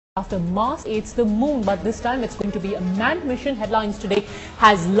After Mars aids the moon, but this time it's going to be a manned mission. Headlines today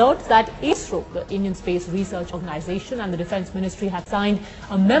has learnt that ISRO, the Indian Space Research Organization, and the Defence Ministry have signed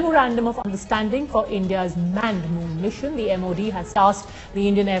a memorandum of understanding for India's manned moon mission. The MOD has tasked the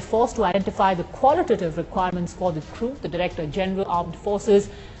Indian Air Force to identify the qualitative requirements for the crew. The Director General Armed Forces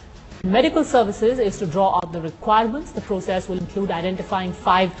Medical Services is to draw out the requirements. The process will include identifying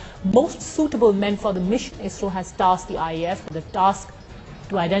 5 most suitable men for the mission. ISRO has tasked the IAF with the task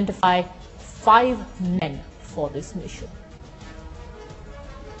to identify 5 men for this mission.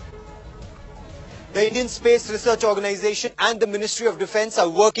 The Indian Space Research Organization and the Ministry of Defence are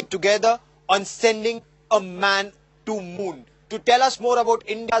working together on sending a man to moon. To tell us more about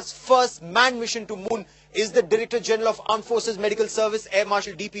India's first manned mission to moon is the Director General of Armed Forces Medical Service, Air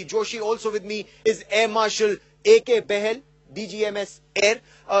Marshal D.P. Joshi. Also with me is Air Marshal A.K. Behel, DGMS Air.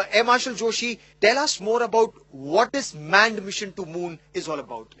 Air Marshal Joshi, tell us more about what this manned mission to moon is all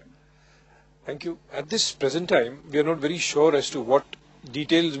about. Thank you. At this present time, we are not very sure as to what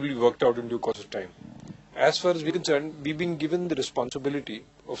details will be worked out in due course of time. As far as we are concerned, we've been given the responsibility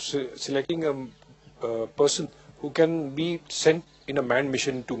of selecting a person who can be sent in a manned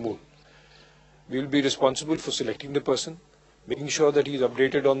mission to moon. We will be responsible for selecting the person, making sure that he is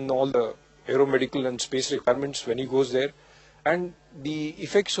updated on all the aeromedical and space requirements when he goes there, and the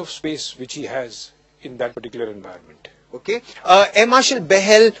effects of space which he has in that particular environment. Okay. Air Marshal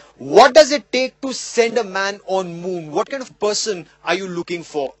Behel, what does it take to send a man on moon? What kind of person are you looking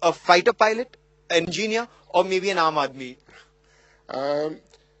for? A fighter pilot, an engineer, or maybe an aam aadmi?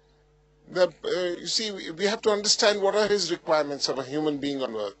 You see, we have to understand what are his requirements of a human being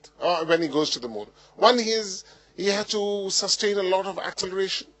on Earth when he goes to the moon. One, he has to sustain a lot of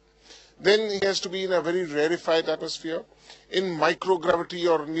acceleration. Then he has to be in a very rarefied atmosphere, in microgravity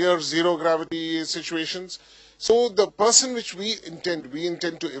or near zero gravity situations. So the person which we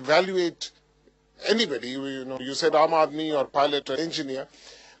intend to evaluate anybody, you said aam aadmi or pilot or engineer,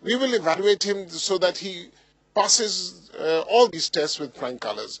 we will evaluate him so that he passes all these tests with flying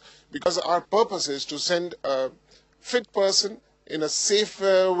colors, because our purpose is to send a fit person in a safe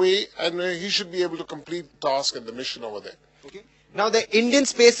way, and he should be able to complete the task and the mission over there. Okay. Now, the Indian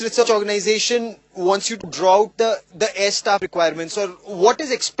Space Research Organization wants you to draw out the air staff requirements, or what is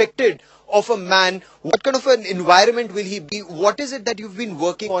expected of a man. What kind of an environment will he be? What is it that you've been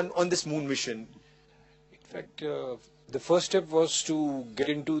working on this moon mission? In fact, the first step was to get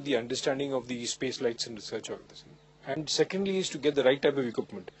into the understanding of the space flights and research organization. And secondly is to get the right type of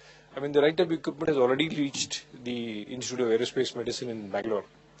equipment. I mean, the right type of equipment has already reached the Institute of Aerospace Medicine in Bangalore.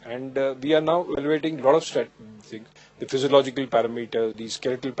 And we are now evaluating a lot of things, the physiological parameters, the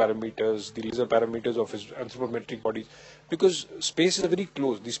skeletal parameters, the laser parameters of his anthropometric bodies, because space is a very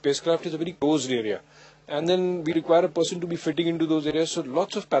closed, the spacecraft is a very closed area. And then we require a person to be fitting into those areas, so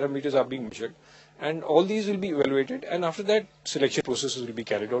lots of parameters are being measured. And all these will be evaluated, and after that, selection processes will be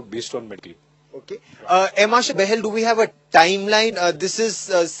carried out based on medical. Okay. Air Marshal Behel, do we have a timeline? This is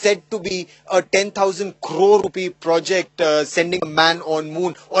said to be a 10,000 crore rupee project, sending a man on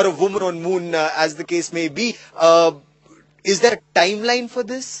moon or a woman on moon, as the case may be. Is there a timeline for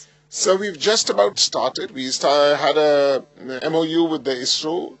this? So we've just about started. We had a MOU with the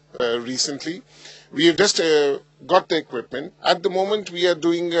ISRO recently. We have just got the equipment. At the moment, we are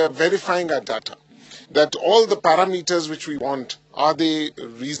doing verifying our data, that all the parameters which we want, are they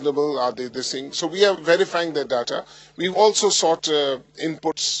reasonable, are they this thing? So we are verifying the data. We've also sought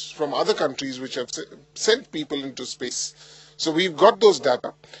inputs from other countries which have sent people into space. So we've got those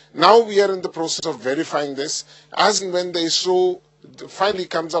data. Now we are in the process of verifying this. As and when the ISRO finally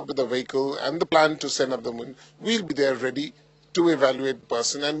comes up with a vehicle and the plan to send up the moon, we'll be there ready to evaluate the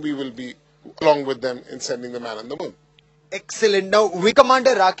person, and we will be along with them in sending the man on the moon. Excellent. Now,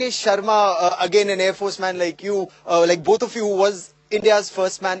 Commander Rakesh Sharma, again an Air Force man like you, like both of you, was India's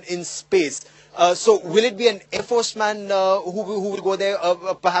first man in space. So will it be an Air Force man who will go there,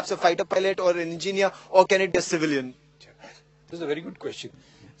 perhaps a fighter pilot or an engineer, or can it be a civilian? This is a very good question.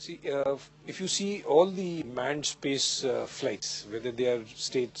 See, if you see all the manned space flights, whether they are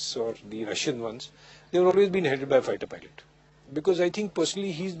states or the Russian ones, they have always been headed by a fighter pilot. Because I think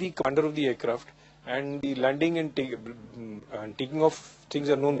personally he's the commander of the aircraft, and the landing and taking off things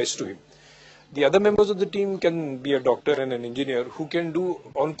are known best to him. The other members of the team can be a doctor and an engineer who can do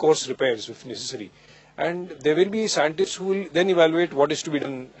on-course repairs if necessary. And there will be scientists who will then evaluate what is to be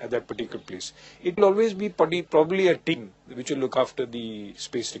done at that particular place. It will always be probably a team which will look after the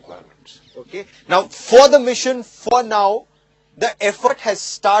space requirements. Okay. Now, for the mission, for now, the effort has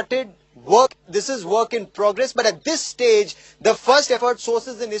started. This is work in progress, but at this stage, the first effort,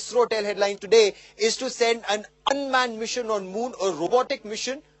 sources in ISRO tell headline today, is to send an unmanned mission on moon, a robotic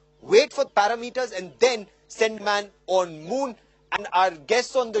mission wait for parameters and then send man on moon. And our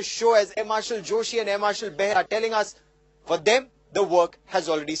guests on the show as Air Marshal Joshi and Air Marshal Behr are telling us, for them, the work has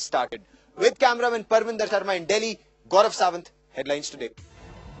already started. With cameraman Parminder Sharma in Delhi, Gaurav Sawant, Headlines Today.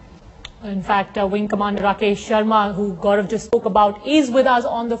 In fact, Wing Commander Rakesh Sharma, who Gaurav just spoke about, is with us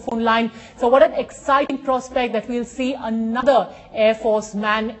on the phone line. So what an exciting prospect that we'll see another Air Force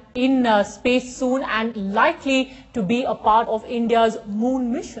man in space soon and likely to be a part of India's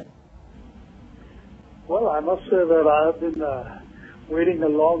moon mission. Well, I must say that I have been waiting a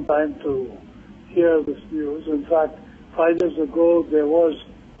long time to hear this news. In fact, 5 years ago, there was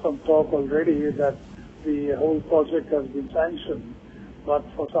some talk already that the whole project has been sanctioned, but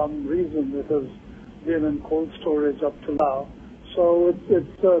for some reason it has been in cold storage up to now. So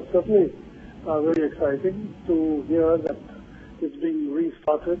it's certainly very exciting to hear that it's being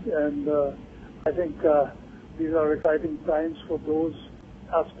restarted, and I think these are exciting times for those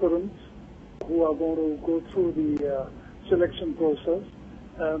aspirants who are going to go through the selection process,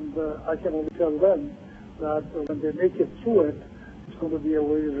 and I can only tell them that when they make it through it, it's going to be a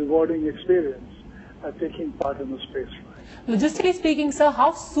very rewarding experience taking part in the space ride. Logistically speaking, sir,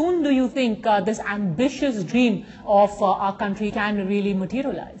 how soon do you think this ambitious dream of our country can really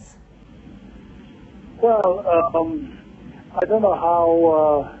materialize? Well, I don't know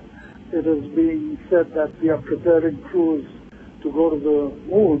how it is being said that we are preparing crews to go to the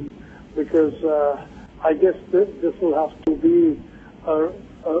moon, because I guess this will have to be a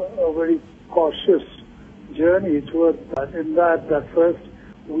very cautious journey towards that. In that first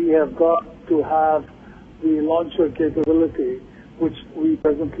we have got to have the launcher capability, which we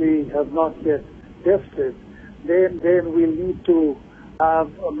presently have not yet tested. Then we'll need to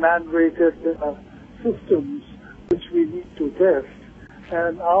have man-rated systems which we need to test.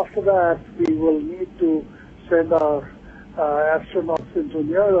 And after that, we will need to send our astronauts into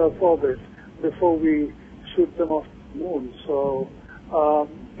near Earth orbit before we shoot them off the moon. So,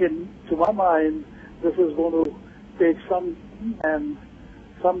 to my mind, this is going to take some, and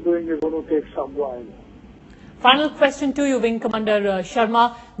some doing is going to take some while. Final question to you, Wing Commander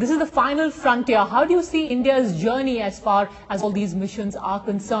Sharma. This is the final frontier. How do you see India's journey as far as all these missions are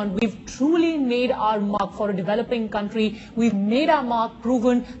concerned? We've truly made our mark for a developing country. We've made our mark,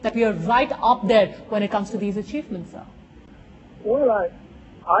 proven that we are right up there when it comes to these achievements, sir. Well,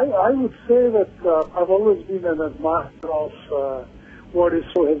 I would say that I've always been an admirer of what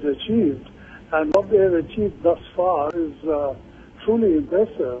ISRO has achieved, and what they have achieved thus far is truly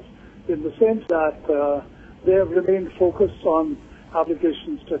impressive, in the sense that they have remained focused on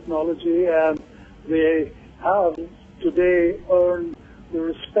applications technology, and they have today earned the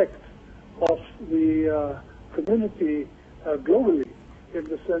respect of the community globally, in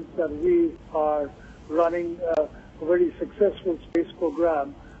the sense that we are running a very successful space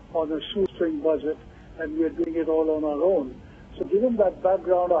program on a shoestring budget, and we are doing it all on our own. So given that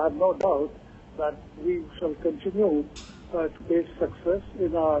background, I have no doubt that we shall continue to taste success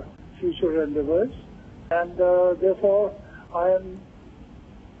in our future endeavors. And therefore, I am,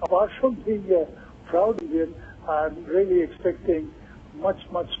 apart from being a proud Indian, I am really expecting much,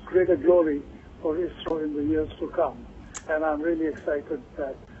 much greater glory for ISRO in the years to come. And I'm really excited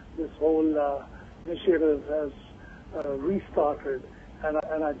that this whole initiative has restarted,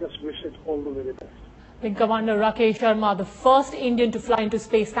 and I just wish it all the very best. Wing Commander Rakesh Sharma, the first Indian to fly into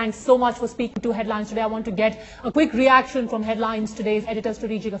space. Thanks so much for speaking to Headlines Today. I want to get a quick reaction from Headlines Today's Editor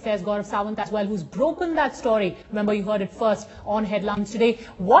Strategic Affairs, Gaurav Sawant, as well, who's broken that story. Remember, you heard it first on Headlines Today.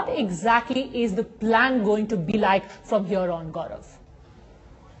 What exactly is the plan going to be like from here on, Gaurav?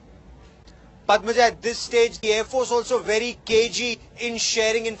 Padmaja, at this stage, the Air Force also very cagey in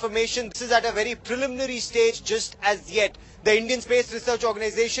sharing information. This is at a very preliminary stage just as yet. The Indian Space Research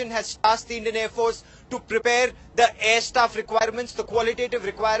Organization has tasked the Indian Air Force to prepare the air staff requirements, the qualitative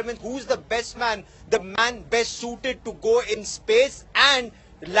requirements, who's the best man, the man best suited to go in space and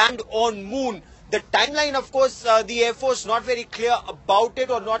land on moon. The timeline, of course, the Air Force not very clear about it,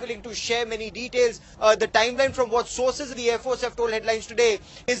 or not willing to share many details. The timeline, from what sources of the Air Force have told Headlines Today,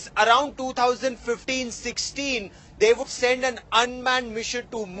 is around 2015-16. They would send an unmanned mission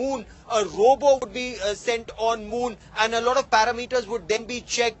to moon. A robo would be sent on moon, and a lot of parameters would then be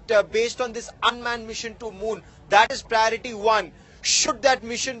checked based on this unmanned mission to moon. That is priority one. Should that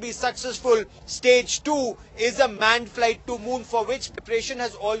mission be successful, stage 2 is a manned flight to moon, for which preparation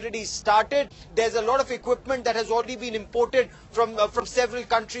has already started. There's a lot of equipment that has already been imported from several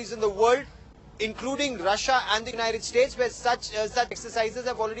countries in the world, including Russia and the United States, where such exercises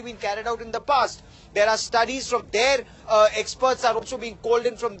have already been carried out in the past. There are studies from there. Experts are also being called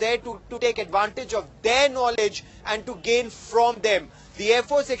in from there to take advantage of their knowledge and to gain from them. The Air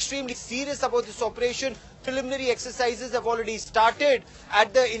Force extremely serious about this operation. Preliminary exercises have already started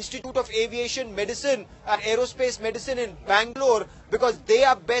at the Institute of Aviation Medicine and Aerospace Medicine in Bangalore because they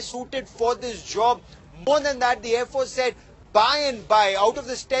are best suited for this job. More than that, the Air Force said by and by, out of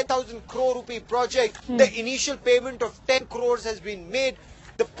this 10,000 crore rupee project, the initial payment of 10 crores has been made.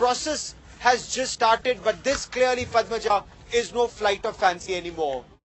 The process has just started, but this clearly, Padmaja, is no flight of fancy anymore.